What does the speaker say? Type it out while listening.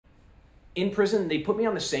in prison, they put me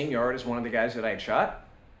on the same yard as one of the guys that I had shot.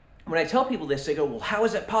 When I tell people this, they go, well, how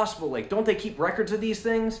is that possible? Like, don't they keep records of these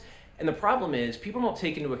things? And the problem is, people don't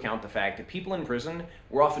take into account the fact that people in prison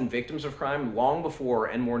were often victims of crime long before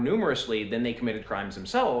and more numerously than they committed crimes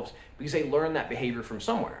themselves, because they learned that behavior from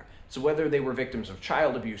somewhere. So whether they were victims of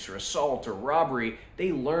child abuse or assault or robbery,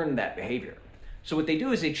 they learned that behavior. So what they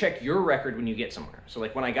do is they check your record when you get somewhere. So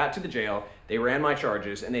like when I got to the jail, they ran my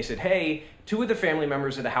charges and they said, hey, 2 of the family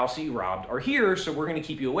members of the house that you robbed are here, so we're going to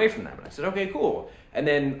keep you away from them. And I said, okay, cool. And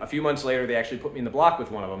then a few months later, they actually put me in the block with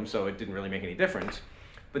one of them, so it didn't really make any difference.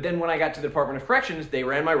 But then when I got to the Department of Corrections, they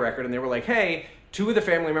ran my record and they were like, hey, 2 of the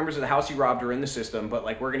family members of the house you robbed are in the system, but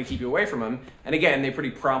like we're going to keep you away from them. And again, they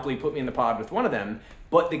pretty promptly put me in the pod with one of them.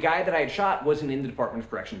 But the guy that I had shot wasn't in the Department of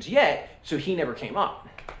Corrections yet, so he never came up.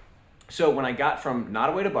 So when I got from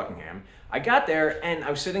Nottoway to Buckingham, I got there and I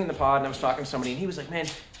was sitting in the pod and I was talking to somebody and he was like, man,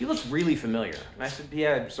 you look really familiar. And I said,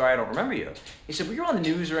 yeah, sorry, I don't remember you. He said, were you on the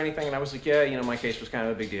news or anything? And I was like, yeah, you know, my case was kind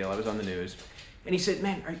of a big deal. I was on the news. And he said,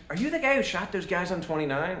 man, are you the guy who shot those guys on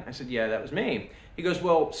 29? I said, yeah, that was me. He goes,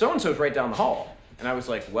 well, so-and-so's right down the hall. And I was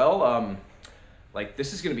like, well, like,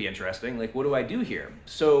 this is going to be interesting. Like, what do I do here?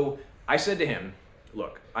 So I said to him,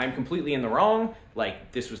 look, I'm completely in the wrong.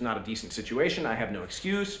 Like, this was not a decent situation. I have no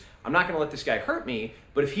excuse. I'm not going to let this guy hurt me,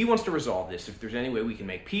 but if he wants to resolve this, if there's any way we can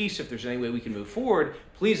make peace, if there's any way we can move forward,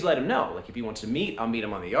 please let him know. Like, if he wants to meet, I'll meet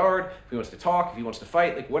him on the yard. If he wants to talk, if he wants to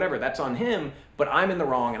fight, like, whatever, that's on him, but I'm in the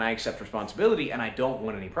wrong and I accept responsibility and I don't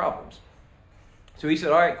want any problems. So he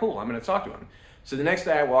said, all right, cool, I'm going to talk to him. So the next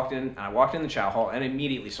day I walked in the chow hall and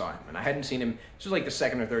immediately saw him. And I hadn't seen him, this was like the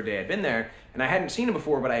 2nd or 3rd day I'd been there, and I hadn't seen him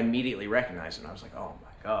before, but I immediately recognized him. I was like, oh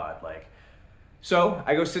my God, like. So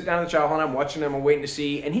I go sit down in the chow hall and I'm watching him, I'm waiting to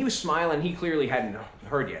see, and he was smiling. He clearly hadn't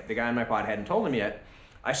heard yet. The guy in my pod hadn't told him yet.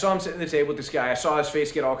 I saw him sitting at the table with this guy. I saw his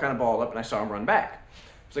face get all kind of balled up and I saw him run back.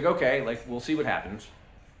 I was like, okay, like we'll see what happens.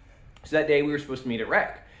 So that day we were supposed to meet at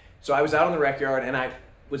rec. So I was out on the rec yard and I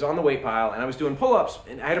was on the weight pile and I was doing pull-ups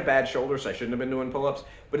and I had a bad shoulder, so I shouldn't have been doing pull-ups,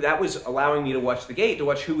 but that was allowing me to watch the gate, to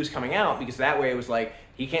watch who was coming out, because that way it was like,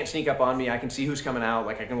 he can't sneak up on me, I can see who's coming out,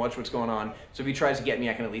 like I can watch what's going on, so if he tries to get me,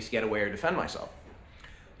 I can at least get away or defend myself.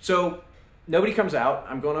 So nobody comes out,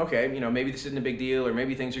 I'm going, okay, you know, maybe this isn't a big deal, or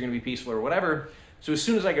maybe things are gonna be peaceful or whatever. So as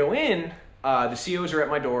soon as I go in, the COs are at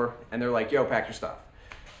my door and they're like, yo, pack your stuff.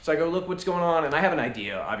 So I go, look what's going on, and I have an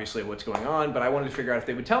idea, obviously, of what's going on, but I wanted to figure out if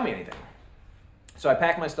they would tell me anything. So I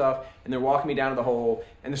pack my stuff, and they're walking me down to the hole,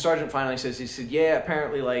 and the sergeant finally says, he said, yeah,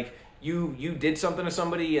 apparently, like, you did something to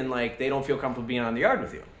somebody, and, like, they don't feel comfortable being on the yard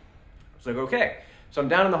with you. I was like, okay. So I'm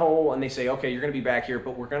down in the hole, and they say, okay, you're going to be back here,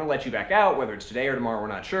 but we're going to let you back out, whether it's today or tomorrow, we're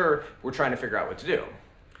not sure. We're trying to figure out what to do.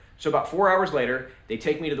 So about 4 hours later, they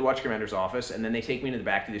take me to the watch commander's office, and then they take me to the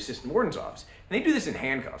back to the assistant warden's office. And they do this in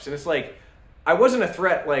handcuffs, and it's like, I wasn't a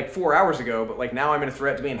threat like 4 hours ago, but like now I'm in a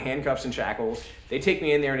threat to be in handcuffs and shackles. They take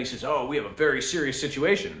me in there and he says, oh, we have a very serious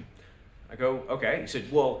situation. I go, okay. He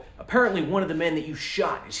said, well, apparently one of the men that you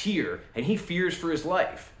shot is here and he fears for his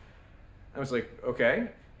life. I was like, okay.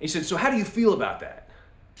 He said, so how do you feel about that?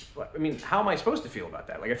 I mean, how am I supposed to feel about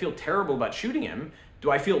that? Like, I feel terrible about shooting him. Do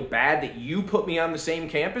I feel bad that you put me on the same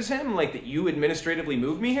camp as him? Like that you administratively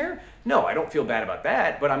moved me here? No, I don't feel bad about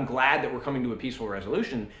that, but I'm glad that we're coming to a peaceful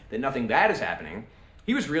resolution, that nothing bad is happening.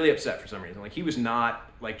 He was really upset for some reason. Like he was not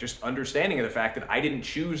like just understanding of the fact that I didn't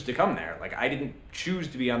choose to come there. Like I didn't choose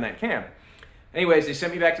to be on that camp. Anyways, they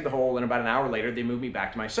sent me back to the hole, and about an hour later, they moved me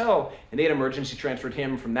back to my cell, and they had emergency transferred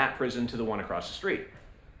him from that prison to the one across the street.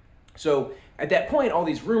 So at that point, all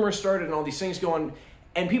these rumors started and all these things going,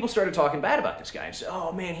 and people started talking bad about this guy and said,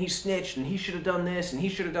 oh man, he snitched and he should have done this and he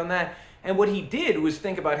should have done that. And what he did was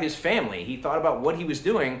think about his family. He thought about what he was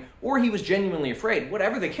doing, or he was genuinely afraid.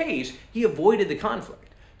 Whatever the case, he avoided the conflict.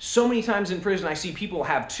 So many times in prison, I see people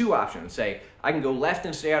have 2 options. Say, I can go left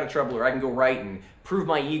and stay out of trouble, or I can go right and prove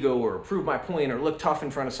my ego or prove my point or look tough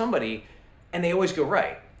in front of somebody, and they always go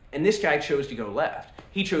right. And this guy chose to go left.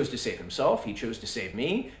 He chose to save himself. He chose to save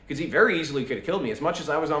me, because he very easily could have killed me. As much as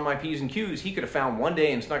I was on my P's and Q's, he could have found one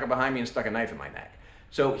day and snuck up behind me and stuck a knife in my neck.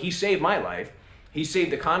 So he saved my life. He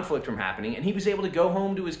saved the conflict from happening, and he was able to go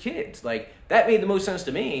home to his kids. Like, that made the most sense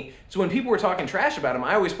to me. So when people were talking trash about him,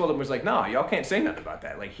 I always pulled him and was like, nah, y'all can't say nothing about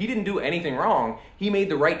that. Like, he didn't do anything wrong. He made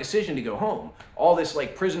the right decision to go home. All this,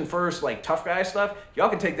 like, prison first, like, tough guy stuff, y'all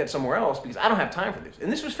can take that somewhere else, because I don't have time for this.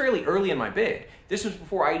 And this was fairly early in my bid. This was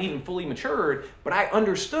before I had even fully matured, but I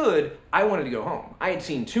understood I wanted to go home. I had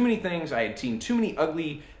seen too many things. I had seen too many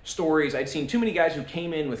ugly stories. I'd seen too many guys who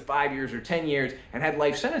came in with 5 years or 10 years and had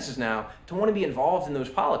life sentences now to want to be involved in those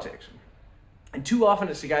politics. And too often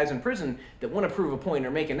it's the guys in prison that want to prove a point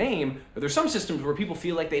or make a name, or there's some systems where people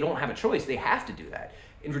feel like they don't have a choice. They have to do that.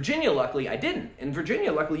 In Virginia, luckily, I didn't. In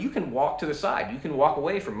Virginia, luckily, you can walk to the side. You can walk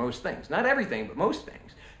away from most things. Not everything, but most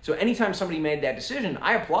things. So anytime somebody made that decision,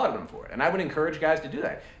 I applauded them for it. And I would encourage guys to do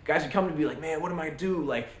that. Guys would come to me like, man, what am I going to do?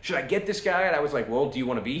 Like, should I get this guy? And I was like, well, do you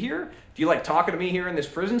want to be here? Do you like talking to me here in this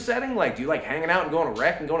prison setting? Like, do you like hanging out and going to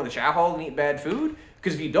rec and going to the chow hall and eating bad food?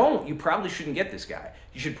 Because if you don't, you probably shouldn't get this guy.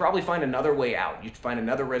 You should probably find another way out. You should find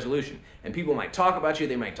another resolution. And people might talk about you.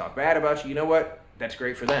 They might talk bad about you. You know what? That's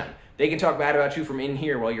great for them. They can talk bad about you from in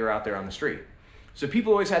here while you're out there on the street. So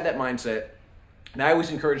people always had that mindset. And I always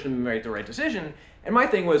encouraged them to make the right decision. And my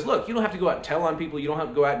thing was, look, you don't have to go out and tell on people. You don't have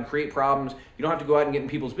to go out and create problems. You don't have to go out and get in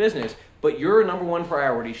people's business. But your number one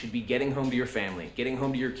priority should be getting home to your family, getting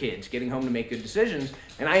home to your kids, getting home to make good decisions.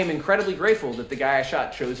 And I am incredibly grateful that the guy I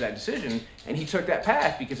shot chose that decision. And he took that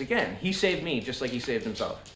path because, again, he saved me just like he saved himself.